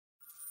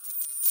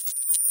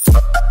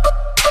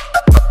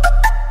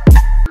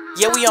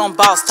Yeah, we on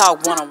Boss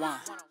Talk 101.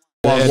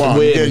 Wow,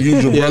 you can't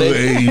use your brother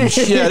age.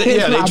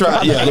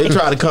 They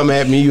try to come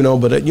at me, you know,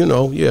 but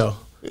yeah.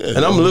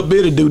 And I'm a little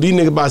bitty dude. These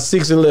niggas about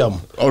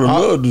 6'11".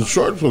 Oh, the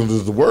short ones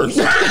is the worst.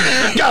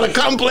 Got a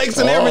complex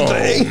and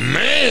everything. Oh,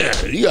 man,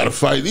 you got to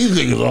fight these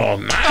niggas all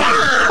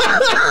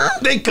night.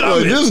 They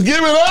coming. Just give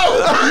it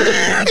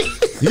up.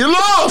 You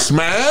lost,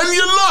 man.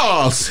 You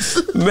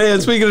lost.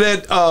 Man, speaking of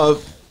that,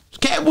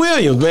 Katt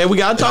Williams, man, we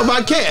got to talk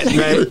about Katt,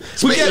 man.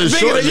 Speaking of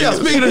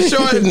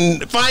short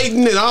and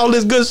fighting and all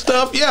this good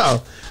stuff, yeah.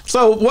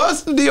 So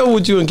what's the deal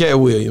with you and Katt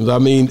Williams? I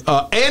mean,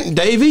 and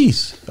Dave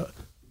East.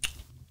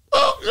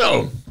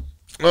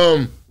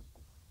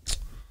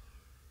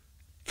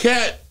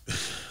 Katt,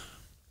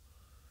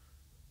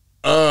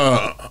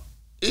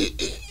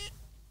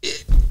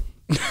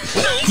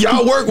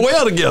 y'all work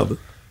well together.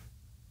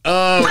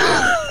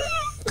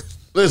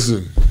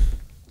 Listen,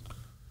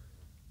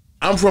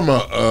 I'm from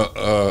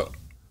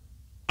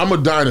I'm a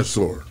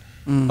dinosaur.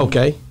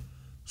 Okay.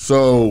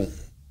 So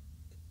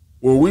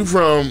where we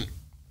from,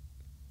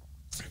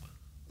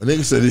 a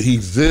nigga said that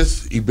he's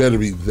this, he better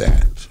be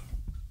that.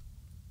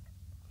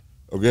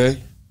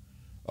 Okay?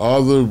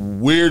 All the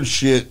weird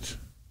shit,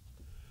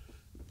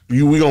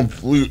 we gonna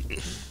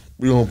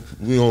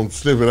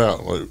sniff it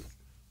out. Like,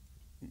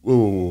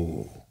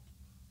 whoa.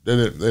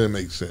 That didn't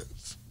make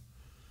sense.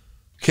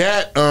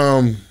 Katt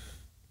won't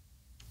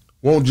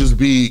just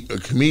be a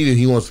comedian,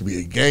 he wants to be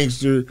a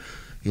gangster,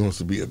 he wants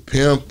to be a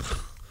pimp,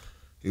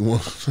 he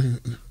wants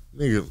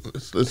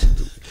nigga, listen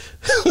to me.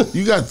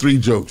 You got 3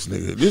 jokes,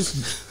 nigga.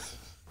 Just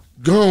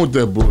go on with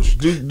that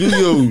bullshit.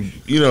 Do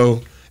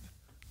your,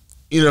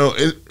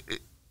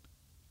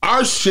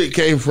 our shit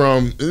came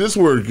from, and this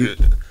word,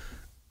 and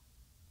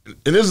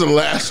this is the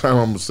last time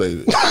I'm gonna say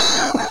this,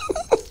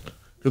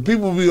 because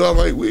people be all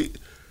like, "We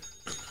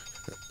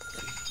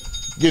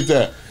get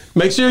that."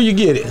 Make sure you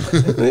get it.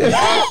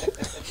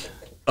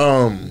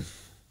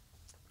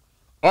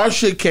 Our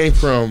shit came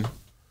from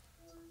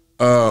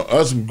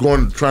us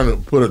trying to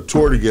put a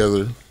tour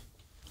together,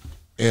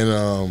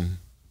 and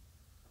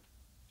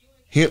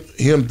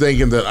him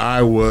thinking that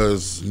I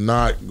was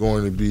not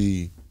going to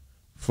be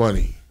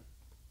funny.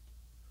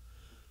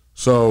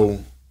 So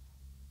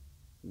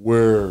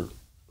where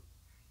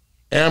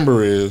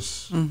Amber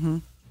is,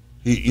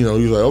 he's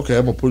like, okay,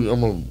 I'm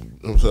gonna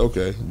say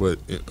okay, but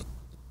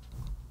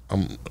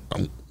I'm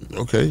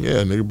okay,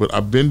 yeah, nigga, but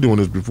I've been doing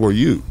this before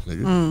you,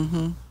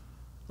 nigga.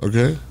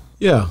 Okay?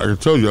 Yeah. I can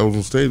tell you, I was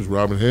on stage with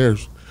Robin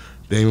Harris,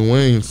 Damon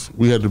Wayans.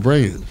 We had to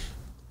bring it.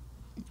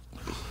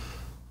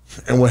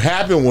 And what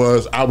happened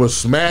was I was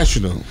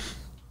smashing him.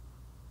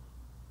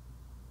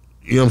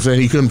 You know what I'm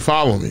saying? He couldn't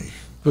follow me.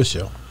 For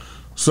sure.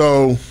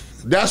 So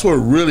that's where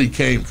it really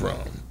came from.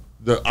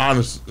 The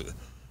honest,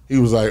 he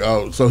was like,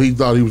 oh, so he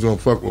thought he was gonna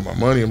fuck with my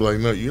money. I'm like,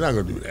 no, you're not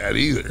gonna do that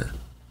either.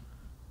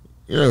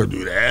 You're not gonna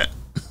do that.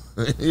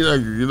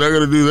 You're not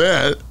gonna do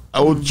that.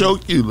 I will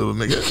choke you, little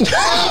nigga.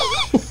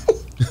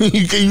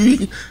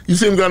 you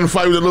see him got in a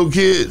fight with a little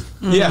kid?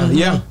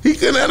 Yeah. He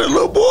couldn't have a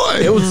little boy.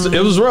 It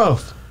was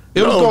rough.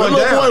 It was going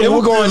down. It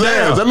was going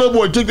down. That little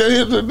boy took that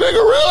hit. The nigga,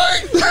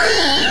 really?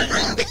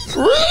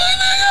 Really,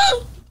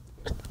 nigga?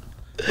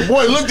 The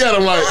boy looked at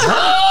him like,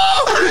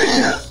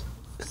 huh?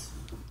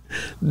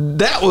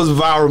 That was a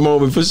viral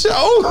moment for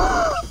sure.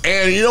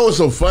 And you know what's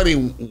so funny?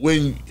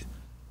 When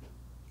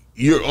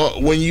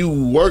you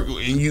work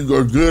and you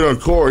are good on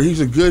core, he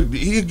could give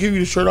you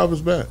the shirt off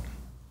his back.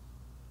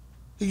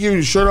 He give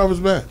you the shirt off his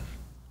back.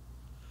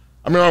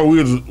 I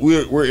mean,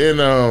 we're in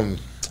I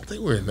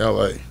think we're in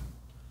LA.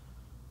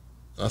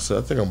 I said,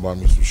 I think I'm buying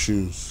me some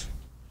shoes.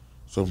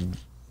 So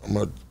I'm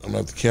at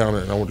the counter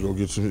and I want to go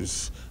get some.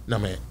 No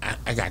man,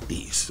 I got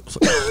these.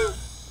 I,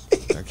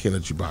 like, I can't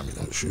let you buy me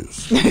no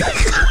shoes.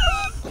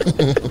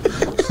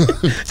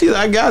 She's like,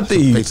 I got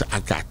these. I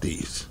got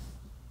these.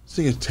 This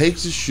nigga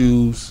takes the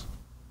shoes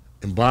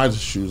and buys the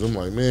shoes. I'm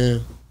like,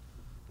 man,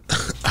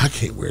 I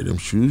can't wear them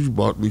shoes. You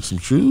bought me some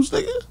shoes,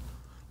 nigga?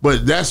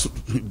 But that's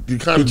the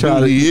kind of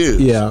dude he is.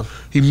 Yeah.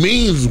 He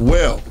means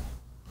well,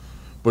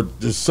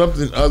 but there's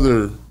something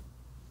other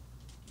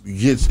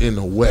gets in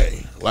the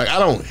way. Like, I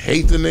don't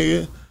hate the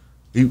nigga.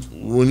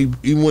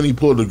 Even when he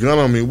pulled the gun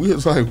on me, we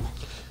was like,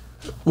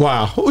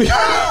 wow. Do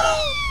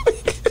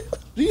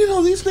you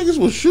know these niggas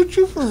will shoot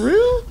you for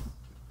real?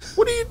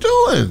 What are you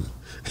doing?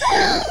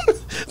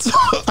 So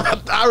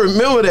I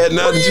remember that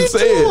now that you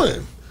say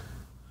it.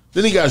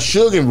 Then he got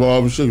Suge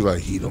involved, and Suge's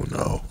like, he don't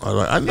know. I'm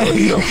like, I know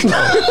he don't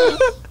know.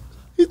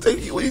 You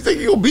think you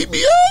gonna beat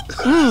me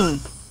up?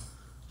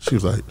 She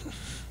was like,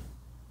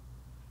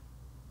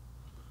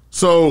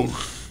 so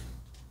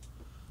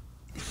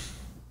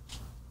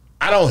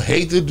I don't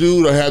hate the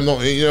dude. I have no,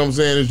 you know what I'm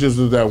saying? It's just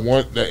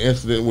that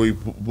incident where he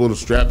pulled a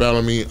strap out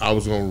on me. I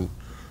was gonna.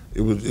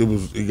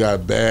 It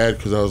got bad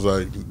because I was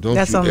like, don't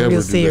That's you ever real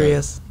do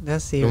serious. that.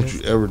 That's serious.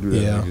 Don't you ever do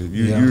that. Yeah.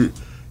 Nigga.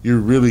 You're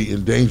really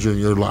endangering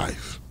your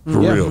life for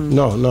real.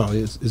 No,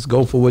 it's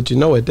go for what you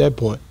know at that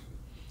point.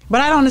 But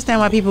I don't understand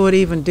why people would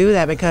even do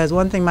that, because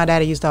one thing my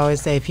daddy used to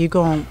always say, if you're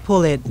going to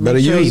pull it,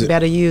 make sure you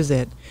better use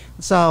it.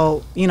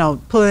 So, you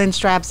know, pulling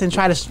straps and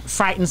try to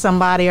frighten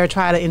somebody or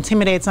try to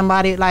intimidate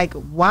somebody, like,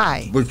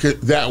 why? Because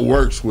that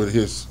works with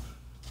his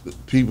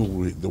people,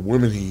 with the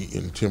women he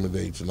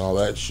intimidates and all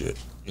that shit.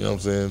 You know what I'm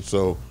saying?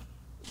 So,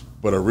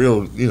 but a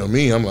real, you know,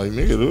 me, I'm like,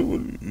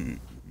 nigga,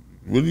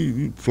 what do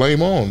you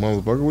flame on,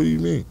 motherfucker? What do you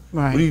mean?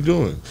 Right. What are you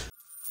doing?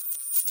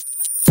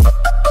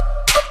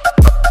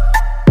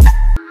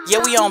 Yeah,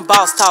 we on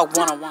Boss Talk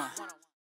 101.